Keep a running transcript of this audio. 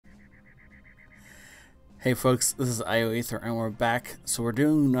Hey folks, this is ioEther and we're back. So we're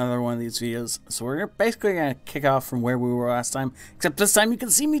doing another one of these videos. So we're basically going to kick off from where we were last time. Except this time you can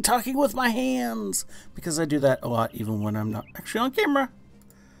see me talking with my hands. Because I do that a lot even when I'm not actually on camera.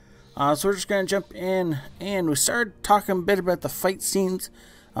 So we're just going to jump in. And we started talking a bit about the fight scenes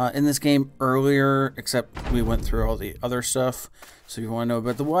in this game earlier. Except we went through all the other stuff. So if you want to know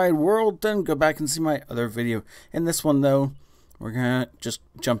about the wide world, then go back and see my other video. In this one though, we're going to just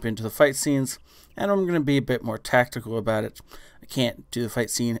jump into the fight scenes. And I'm going to be a bit more tactical about it. I can't do the fight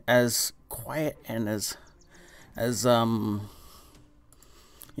scene as quiet and as slow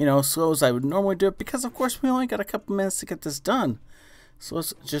as I would normally do it, because of course we only got a couple minutes to get this done. So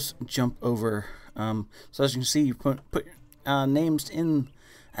let's just jump over. So as you can see, you put names in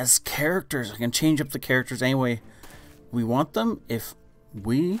as characters. I can change up the characters any way we want them. If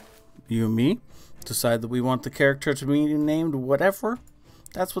you and me, decide that we want the character to be named whatever,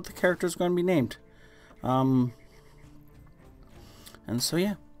 that's what the character is going to be named. And so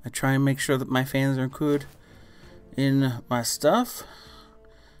yeah, I try and make sure that my fans are included in my stuff.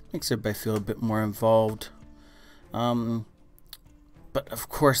 Makes everybody feel a bit more involved. But of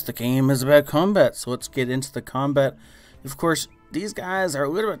course the game is about combat, so let's get into the combat. Of course, these guys are a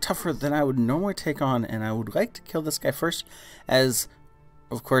little bit tougher than I would normally take on, and I would like to kill this guy first, as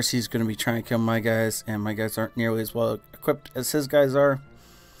of course he's going to be trying to kill my guys, and my guys aren't nearly as well equipped as his guys are.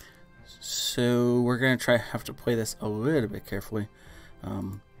 So we're going to have to play this a little bit carefully.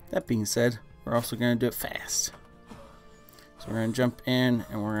 That being said, we're also going to do it fast. So we're going to jump in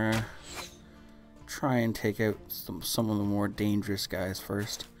and we're going to try and take out some of the more dangerous guys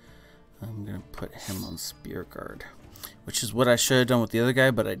first. I'm going to put him on spear guard, which is what I should have done with the other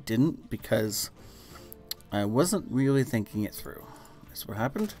guy, but I didn't because I wasn't really thinking it through. That's what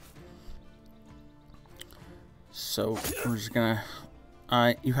happened. So we're just going to...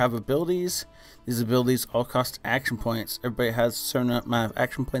 you have abilities. These abilities all cost action points. Everybody has a certain amount of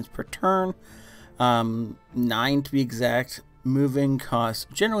action points per turn. 9 to be exact. Moving costs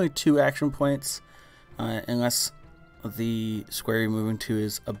generally 2 action points, unless the square you're moving to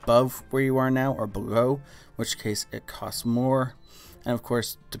is above where you are now or below, in which case it costs more. And of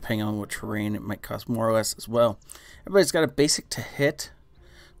course, depending on what terrain, it might cost more or less as well. Everybody's got a basic to hit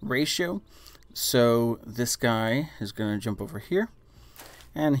ratio. So this guy is going to jump over here.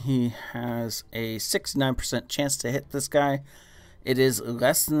 And he has a 69% chance to hit this guy. It is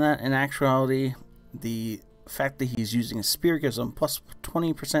less than that in actuality. The fact that he's using a spear gives him plus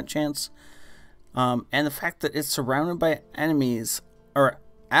 20% chance. And the fact that it's surrounded by enemies or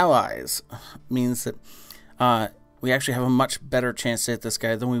allies means that we actually have a much better chance to hit this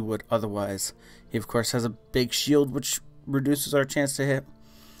guy than we would otherwise. He of course has a big shield which reduces our chance to hit.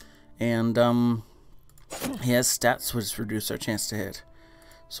 And he has stats which reduce our chance to hit.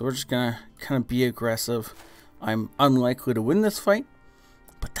 So we're just going to kind of be aggressive. I'm unlikely to win this fight,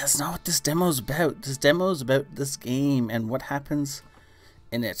 but that's not what this demo is about. This demo is about this game and what happens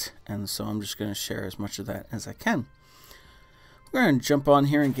in it. And so I'm just going to share as much of that as I can. We're going to jump on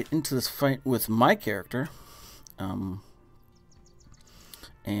here and get into this fight with my character. And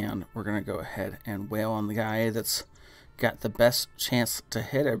we're going to go ahead and wail on the guy that's got the best chance to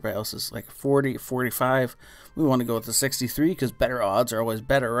hit. Everybody else is like 40, 45. We want to go with the 63 because better odds are always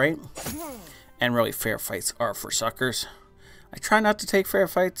better, right? And really, fair fights are for suckers. I try not to take fair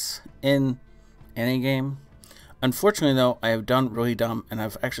fights in any game. Unfortunately, though, I have done really dumb, and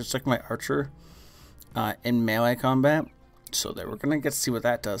I've actually stuck my archer in melee combat. So that we're going to get to see what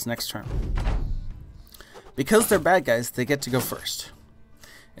that does next turn. Because they're bad guys, they get to go first.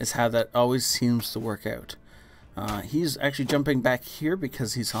 Is how that always seems to work out. He's actually jumping back here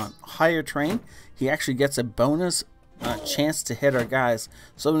because he's on higher terrain. He actually gets a bonus chance to hit our guys.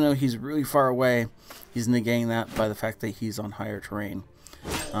 So even though he's really far away, he's negating that by the fact that he's on higher terrain.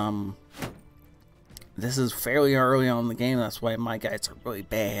 This is fairly early on in the game. That's why my guys are really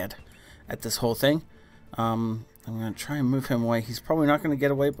bad at this whole thing. I'm going to try and move him away. He's probably not going to get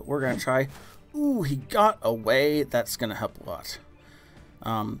away, but we're going to try. Ooh, he got away. That's going to help a lot.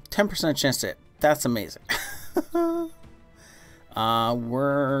 10% chance to hit. That's amazing.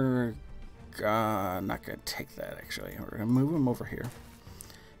 We're not going to take that, actually. We're going to move him over here.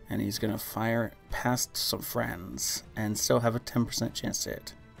 And he's going to fire past some friends and still have a 10% chance to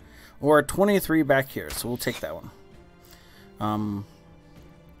hit. Or a 23 back here, so we'll take that one.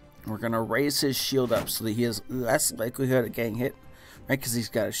 We're going to raise his shield up so that he has less likelihood of getting hit, right? Because he's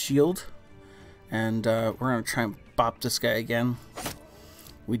got a shield. And we're going to try and bop this guy again.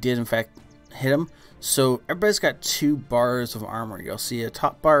 We did, in fact, hit him. So everybody's got 2 bars of armor. You'll see a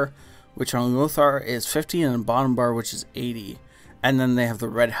top bar, which on Lothar is 50, and a bottom bar, which is 80. and then they have the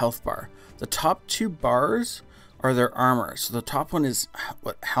red health bar. The top 2 bars are their armor. So the top one is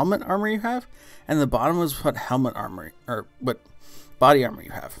what helmet armor you have, and the bottom is what helmet armor or what body armor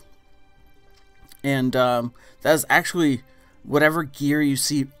you have. And that is actually whatever gear you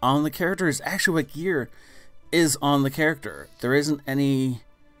see on the character is actually what gear is on the character. There isn't any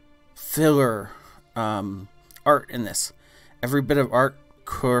filler art in this. Every bit of art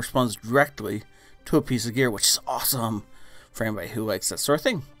corresponds directly to a piece of gear, which is awesome for anybody who likes that sort of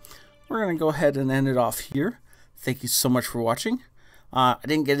thing. We're going to go ahead and end it off here. Thank you so much for watching. I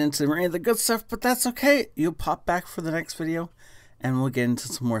didn't get into any of the good stuff, but that's okay. You'll pop back for the next video, and we'll get into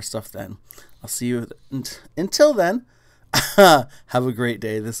some more stuff then. I'll see you until then. Have a great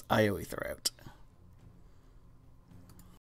day. This ioEther out.